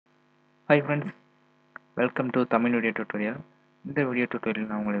Hi friends, welcome to Tamil video tutorial. இந்த video tutorial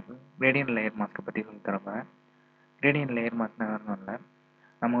நான் உங்களுக்கு gradient layer mask பத்தி சொல்லி தரேன். Gradient layer mask வேற இல்ல.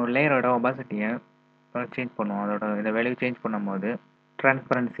 நம்ம ஒரு லேயரோட opacity சேஞ்ச் பண்ணுவோம். அதோட இந்த வேல்யூ சேஞ்ச் பண்ணும்போது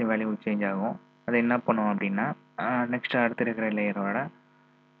transparency வேல்யூ சேஞ்ச் ஆகும். அது என்ன பண்ணுவோம் அப்படின்னா நெக்ஸ்ட் அடுத்து இருக்கிற லேயரோட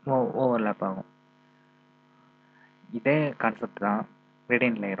ஓவர்லாப் ஆகும். இதே கான்செப்ட் தான்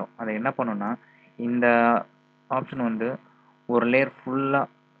gradient லேயரும். அதை என்ன பண்ணுன்னா இந்த ஆப்ஷன் வந்து ஒரு லேயர் ஃபுல்லா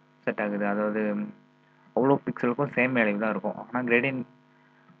செட் ஆகுது. அதாவது அவ்வளோ பிக்சலுக்கும் சேம் வேல்யூ தான் இருக்கும். ஆனால் கிரேடியன்ட்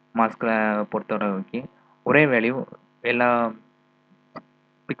மாஸ்கில் பொறுத்தவரைக்கும் ஒரே வேல்யூ எல்லா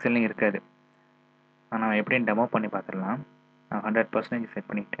பிக்சல்லையும் இருக்காது. ஆனால் எப்படின்னு டெமோ பண்ணி பார்த்துடலாம். நான் 100% செட்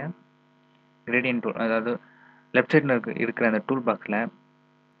பண்ணிவிட்டு கிரேடியன்ட் டூல், அதாவது லெஃப்ட் சைடில் இருக்கிற அந்த டூல் பாக்ஸில்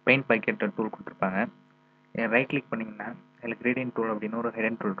பெயிண்ட் பாக்கெட் டூல் கொடுத்துருப்பாங்க. ரைட் கிளிக் பண்ணிங்கன்னா அதில் கிரேடியன்ட் டூல் அப்படின்னு ஒரு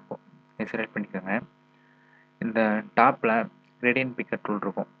ஹிடன் டூல் இருக்கும். இதை செலக்ட் பண்ணிக்கோங்க. இந்த டாப்பில் கிரேடியன்ட் பிக்கர் டூல்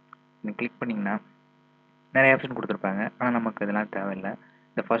இருக்கும். நீங்கள் கிளிக் பண்ணிங்கன்னா நிறைய ஆப்ஷன் கொடுத்துருப்பாங்க. ஆனால் நமக்கு இதெல்லாம் தேவையில்லை.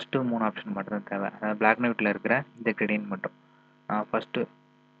 இந்த ஃபஸ்ட்டு 3 ஆப்ஷன் மட்டும் தான் தேவை. அதாவது பிளாக் அண்ட் ஒயிட்டில் இருக்கிற இந்த கிரேடியன்ட் மட்டும். நான் ஃபஸ்ட்டு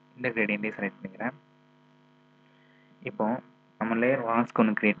இந்த கிரேடியன்ட்டே செலக்ட் பண்ணிக்கிறேன். இப்போ நம்ம லேயர் மாஸ்க்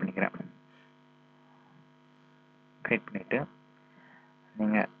ஒன்று க்ரியேட் பண்ணிக்கிறேன். க்ரியேட் பண்ணிவிட்டு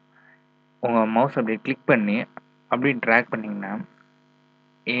நீங்கள் உங்கள் மவுஸ் அப்படியே கிளிக் பண்ணி அப்படியே ட்ராக் பண்ணிங்கன்னா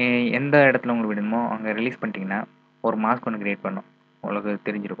எந்த இடத்துல உங்களுக்கு விடணுமோ அங்கே ரிலீஸ் பண்ணிட்டீங்கன்னா ஒரு மாஸ்க் ஒன்று க்ரியேட் பண்ணும். உங்களுக்கு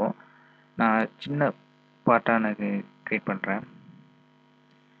தெரிஞ்சிருக்கும். நான் சின்ன பார்ட்டாக எனக்கு க்ரியேட் பண்ணுறேன்.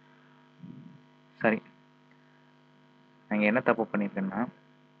 சரி, நான் என்ன தப்பு பண்ணியிருக்கேன்னா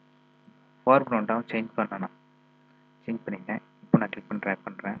ஃபார்க்ரவுண்டாக சேஞ்ச் பண்ணிட்டேன். இப்போ நான் கிளிக் பண்ணி ட்ராக்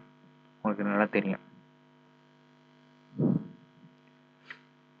பண்ணுறேன். உங்களுக்கு நல்லா தெரியும்.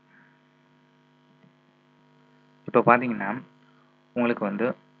 இப்போ பார்த்தீங்கன்னா உங்களுக்கு வந்து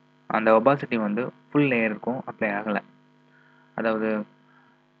அந்த ஒபாசிட்டி வந்து ஃபுல் லேயருக்கும் அப்ளை ஆகலை. அதாவது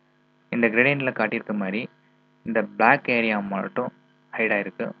இந்த கிரேடியன்ட்டில் காட்டியிருக்க மாதிரி இந்த பிளாக் ஏரியா மட்டும் ஹைட்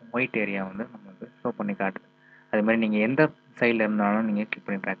ஆகிருக்கு. ஒயிட் ஏரியா வந்து நமக்கு ஷோ பண்ணி காட்டுது. அது மாதிரி நீங்கள் எந்த சைடில் இருந்தாலும் நீங்கள் கிளிக்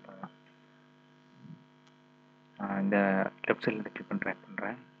பண்ணி ட்ராக் பண்ணலாம். இந்த லெஃப்ட் சைடில் கிளிக் பண்ணி ட்ராக்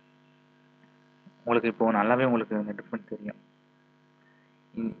பண்ணுறேன். உங்களுக்கு இப்போது நல்லாவே உங்களுக்கு இந்த டிஃப்ரெண்ட் தெரியும்.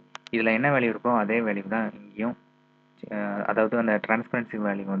 இதில் என்ன வேல்யூ இருக்கோ அதே வேல்யூ தான் இங்கேயும், அதாவது அந்த டிரான்ஸ்பரன்சி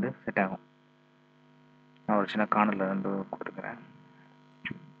வேல்யூ வந்து செட் ஆகும். நான் ஒரு சின்ன கார்னரில் வந்து கொடுத்துக்கிறேன்.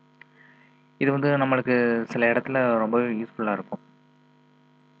 இது வந்து நம்மளுக்கு சில இடத்துல ரொம்பவே யூஸ்ஃபுல்லாக இருக்கும்.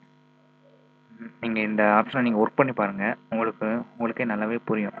 நீங்கள் இந்த ஆப்ஷனை நீங்கள் ஒர்க் பண்ணி பாருங்கள். உங்களுக்கே நல்லாவே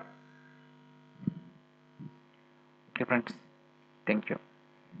புரியும். Okay friends, thank you.